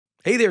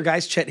Hey there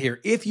guys, Chet here.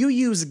 If you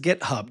use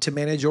GitHub to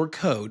manage your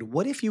code,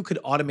 what if you could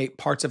automate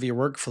parts of your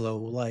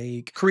workflow,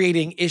 like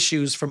creating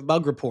issues from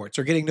bug reports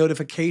or getting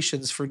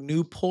notifications for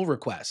new pull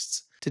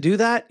requests? To do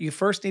that, you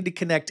first need to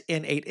connect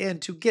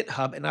n8n to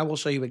GitHub, and I will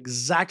show you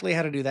exactly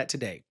how to do that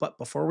today. But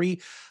before we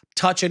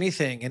touch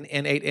anything in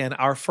n8n,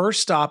 our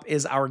first stop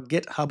is our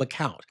GitHub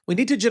account. We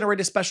need to generate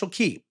a special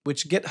key,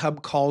 which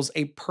GitHub calls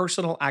a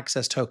personal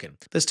access token.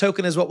 This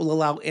token is what will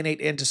allow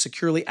n8n to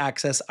securely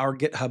access our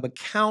GitHub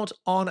account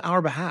on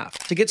our behalf.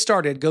 To get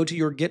started, go to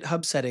your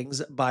GitHub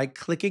settings by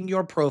clicking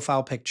your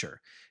profile picture.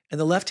 In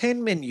the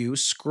left-hand menu,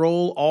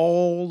 scroll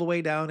all the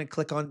way down and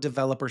click on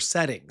Developer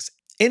Settings.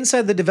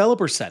 Inside the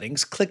developer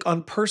settings, click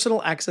on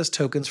Personal Access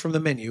Tokens from the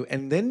menu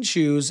and then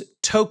choose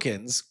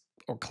Tokens,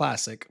 or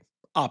Classic,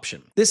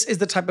 option. This is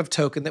the type of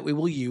token that we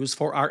will use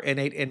for our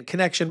n8n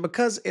connection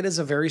because it is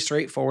a very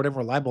straightforward and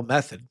reliable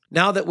method.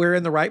 Now that we're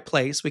in the right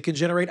place, we can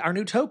generate our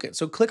new token.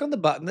 So click on the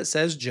button that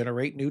says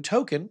Generate New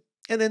Token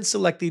and then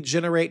select the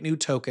Generate New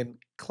Token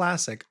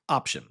Classic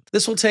option.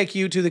 This will take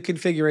you to the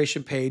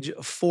configuration page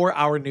for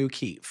our new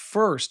key.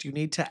 First, you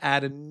need to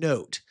add a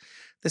note.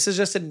 This is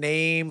just a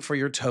name for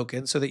your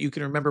token so that you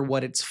can remember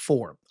what it's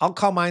for. I'll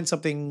call mine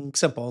something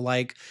simple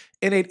like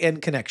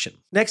n8n connection.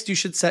 Next, you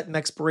should set an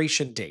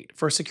expiration date.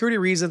 For security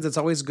reasons, it's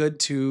always good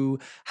to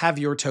have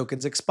your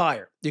tokens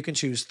expire. You can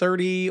choose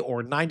 30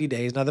 or 90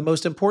 days. Now, the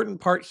most important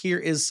part here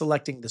is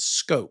selecting the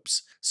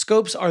scopes.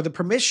 Scopes are the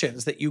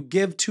permissions that you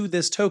give to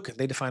this token.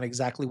 They define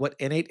exactly what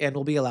n8n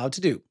will be allowed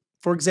to do.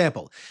 For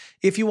example,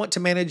 if you want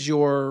to manage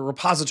your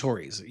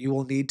repositories, you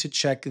will need to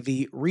check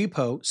the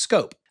repo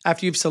scope.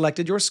 After you've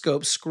selected your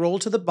scope, scroll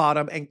to the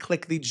bottom and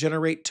click the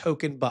Generate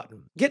Token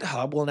button.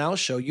 GitHub will now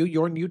show you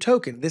your new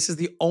token. This is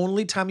the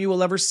only time you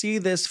will ever see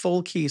this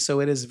full key, so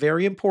it is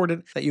very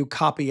important that you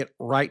copy it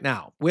right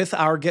now. With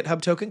our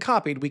GitHub token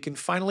copied, we can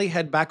finally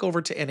head back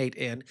over to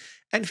n8n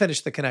and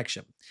finish the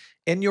connection.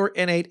 In your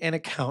n8n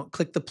account,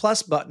 click the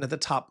plus button at the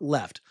top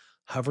left.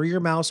 Hover your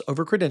mouse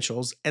over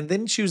credentials and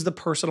then choose the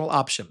personal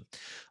option.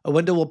 A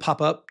window will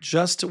pop up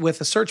just with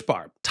a search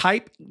bar.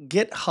 Type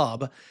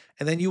GitHub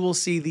and then you will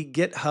see the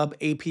GitHub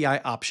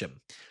API option.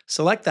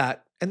 Select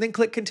that and then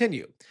click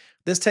continue.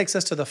 This takes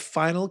us to the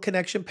final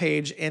connection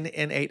page in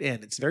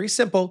n8n. It's very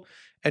simple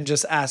and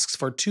just asks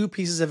for two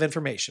pieces of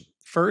information.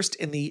 First,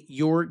 in the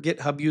Your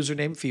GitHub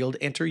Username field,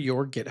 enter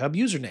your GitHub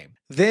username.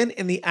 Then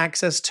in the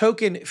Access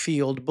Token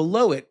field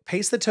below it,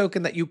 paste the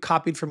token that you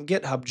copied from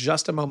GitHub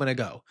just a moment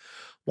ago.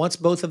 Once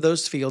both of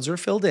those fields are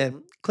filled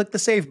in, click the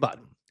Save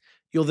button.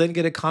 You'll then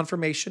get a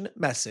confirmation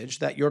message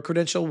that your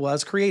credential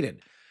was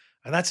created.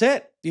 And that's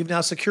it. You've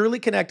now securely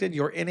connected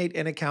your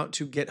n8n account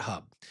to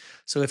GitHub.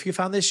 So if you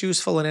found this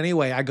useful in any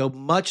way, I go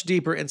much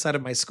deeper inside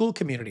of my school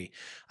community.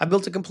 I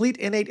built a complete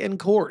n8n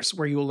course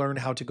where you will learn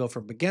how to go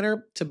from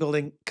beginner to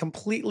building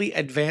completely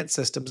advanced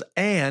systems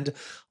and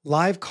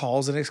live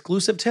calls and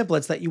exclusive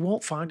templates that you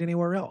won't find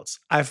anywhere else.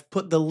 I've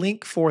put the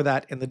link for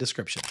that in the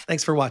description.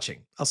 Thanks for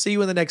watching. I'll see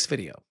you in the next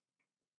video.